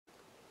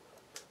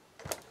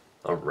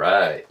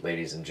Alright,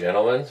 ladies and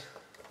gentlemen,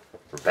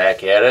 we're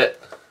back at it,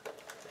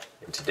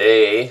 and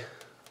today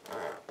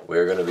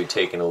we're going to be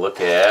taking a look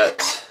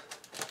at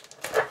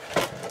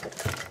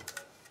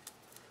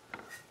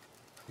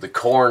the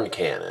corn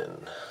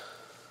cannon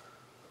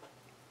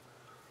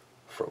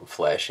from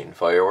Flashing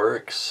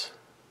Fireworks.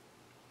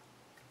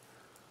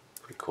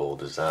 Pretty cool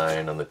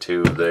design on the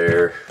tube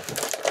there.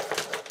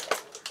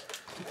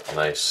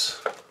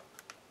 Nice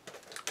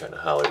kind of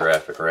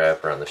holographic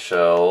wrapper on the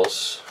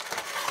shells.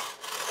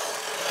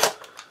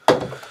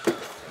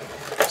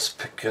 Let's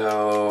pick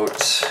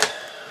out,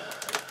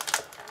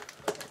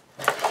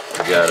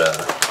 we got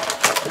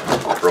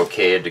a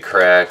brocade to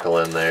crackle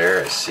in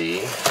there, I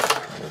see.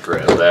 We'll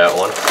grab that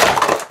one.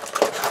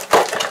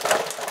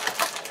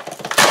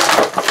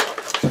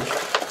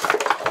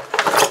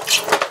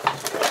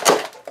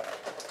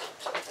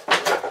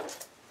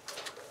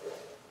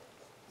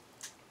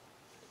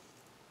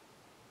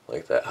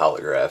 Like that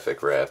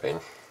holographic wrapping,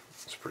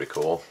 it's pretty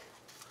cool.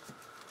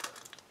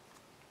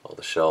 All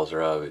the shells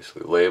are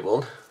obviously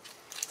labeled.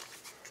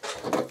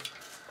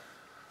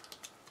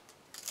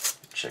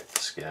 Check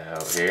this guy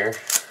out here.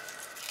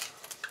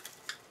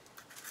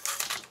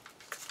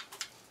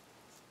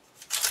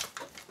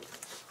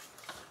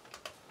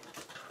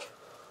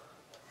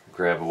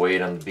 Grab a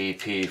weight on the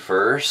BP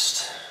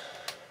first.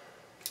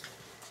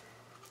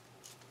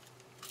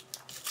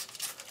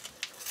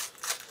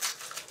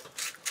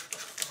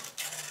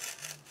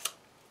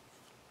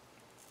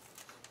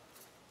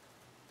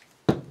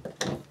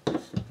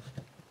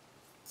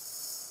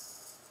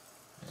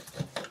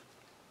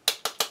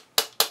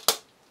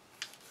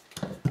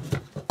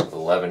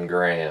 $11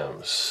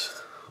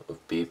 grams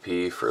of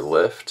BP for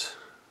lift.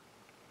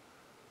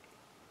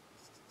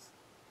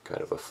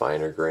 Kind of a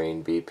finer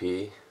grain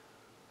BP.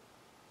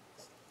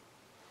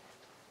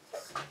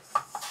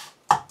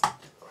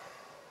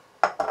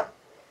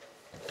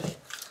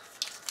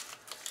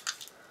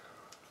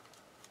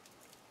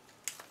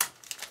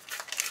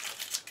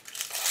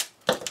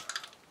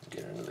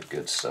 Get into the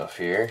good stuff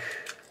here.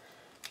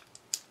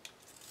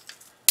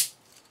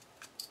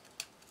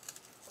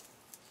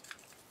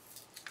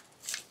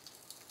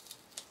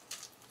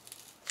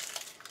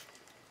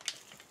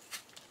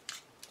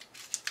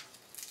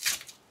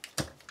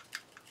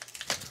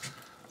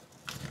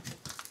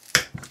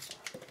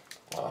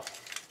 Wow,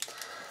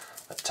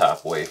 that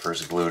top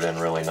wafer's glued in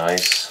really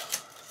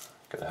nice.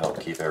 Gonna help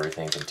keep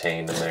everything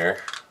contained in there.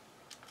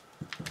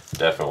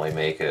 Definitely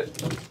make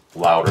it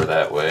louder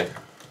that way.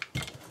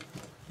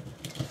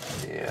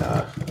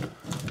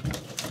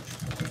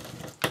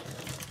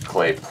 The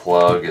clay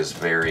plug is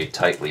very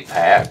tightly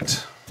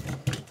packed.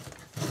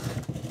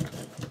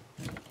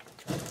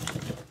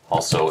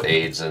 Also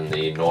aids in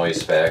the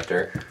noise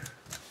factor.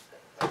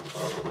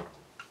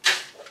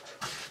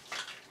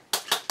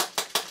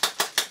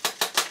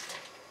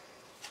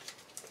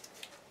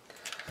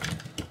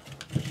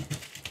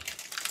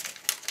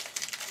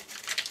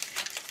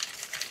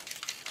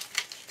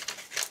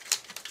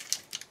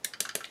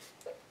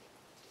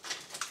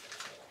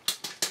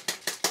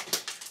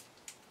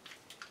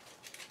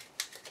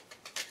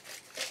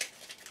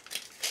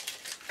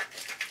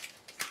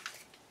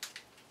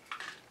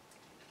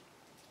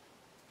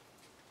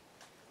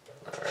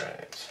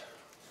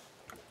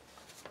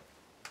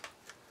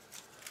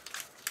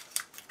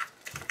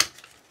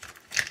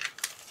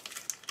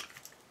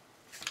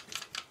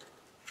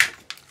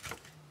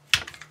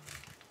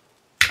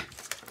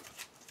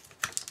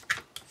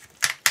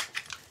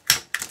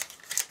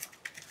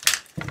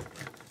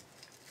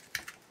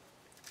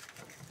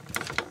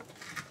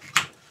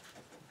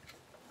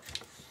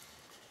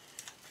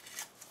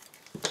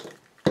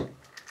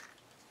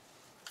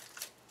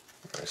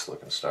 Nice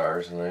looking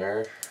stars in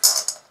there.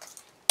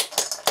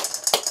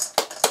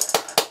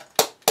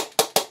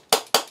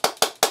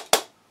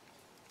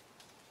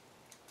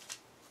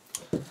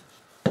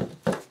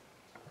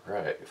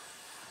 Right,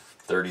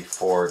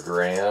 34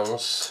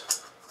 grams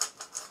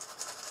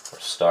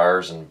of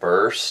stars and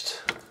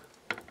burst.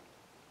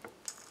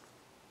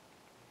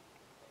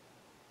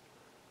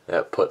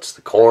 That puts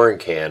the corn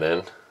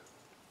cannon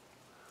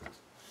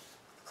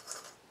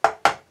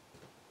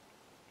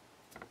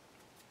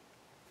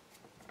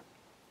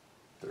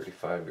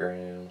 $35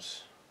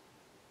 grams,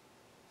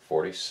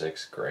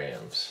 46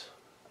 grams.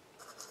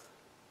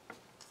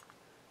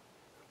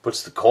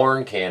 Puts the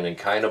corn cannon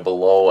kind of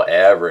below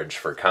average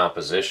for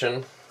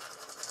composition,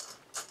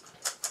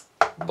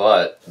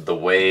 but the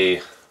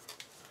way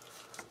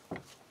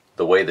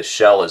the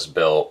shell is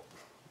built,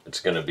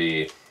 it's going to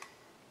be,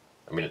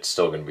 I mean, it's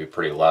still going to be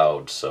pretty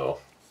loud. So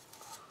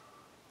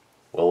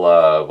we'll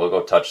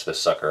go touch this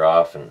sucker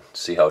off and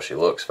see how she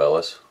looks,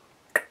 fellas.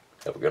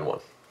 Have a good one.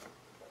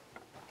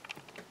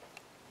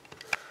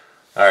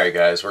 Alright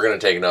guys, we're going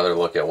to take another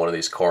look at one of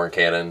these corn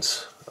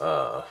cannons.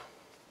 I'm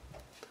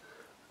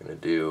going to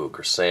do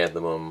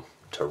chrysanthemum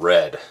to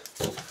red.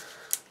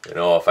 You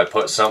know, if I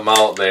put something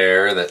out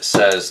there that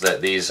says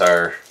that these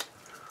are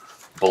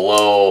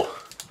below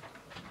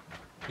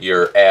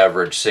your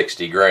average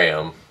 60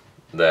 gram,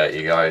 that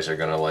you guys are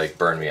going to like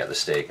burn me at the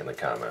stake in the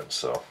comments.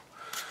 So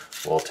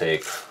we'll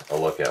take a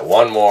look at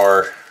one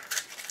more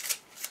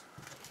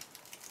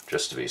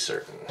just to be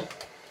certain.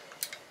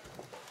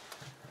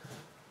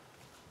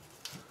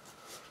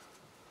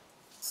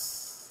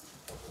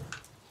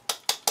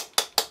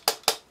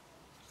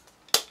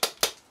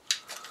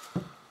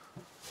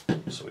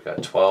 So we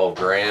got 12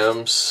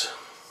 grams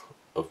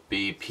of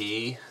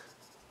BP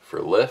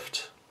for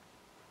lift.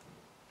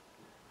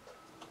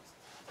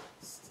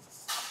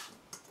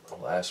 The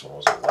last one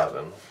was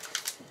 11.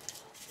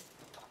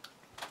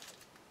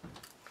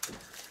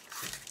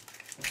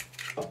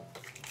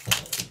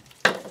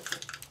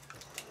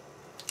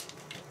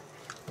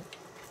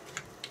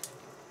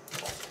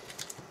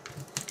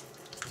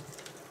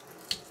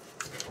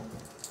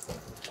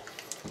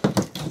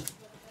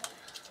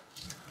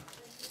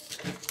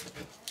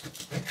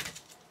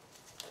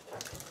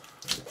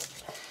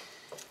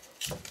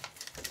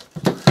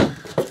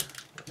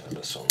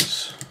 This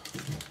one's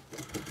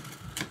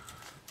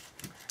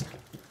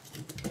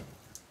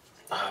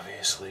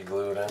obviously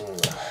glued in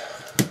the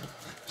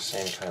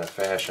same kind of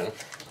fashion.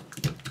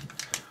 There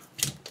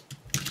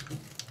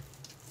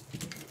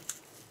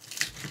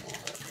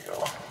we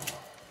go.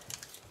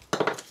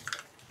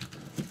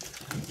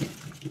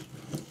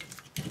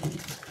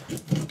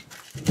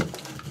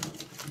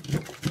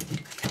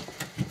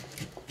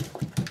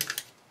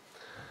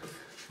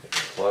 Get the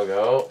plug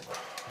out.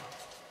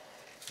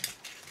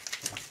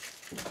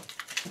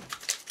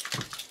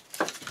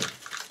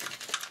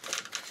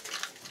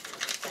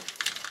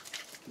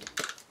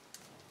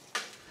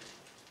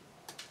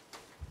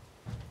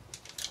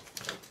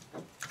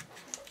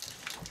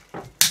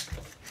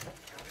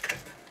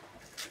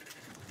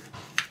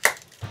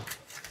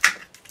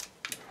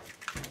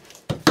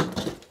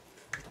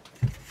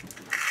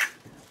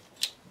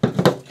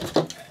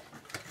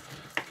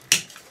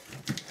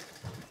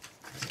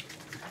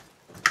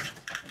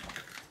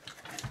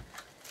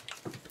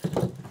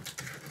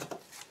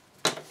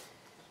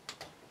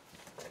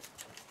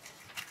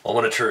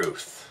 Moment of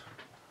truth.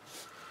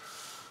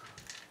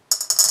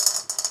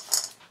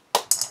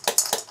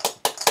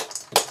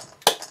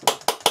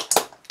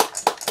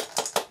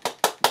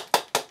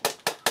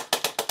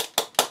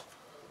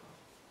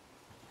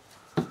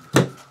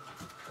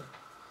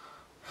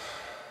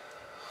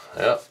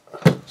 Yep,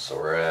 so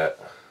we're at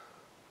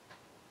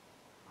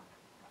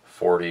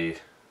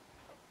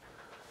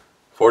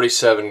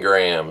 47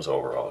 grams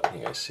overall. Can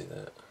you guys see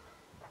that?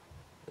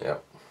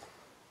 Yep.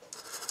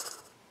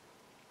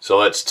 So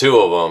that's 2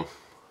 of them,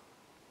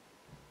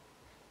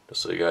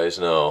 just so you guys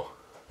know.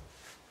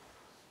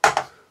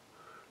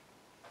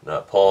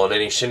 Not pulling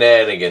any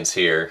shenanigans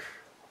here.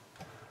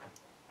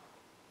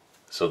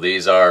 So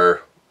these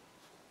are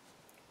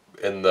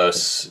in the,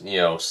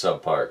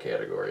 subpar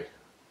category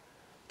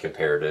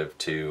comparative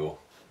to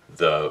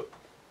the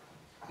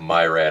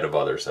myriad of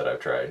others that I've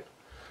tried.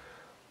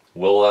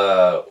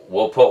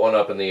 We'll put one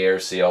up in the air,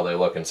 see how they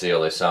look and see how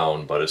they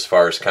sound, but as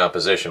far as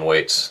composition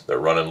weights, they're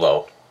running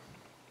low.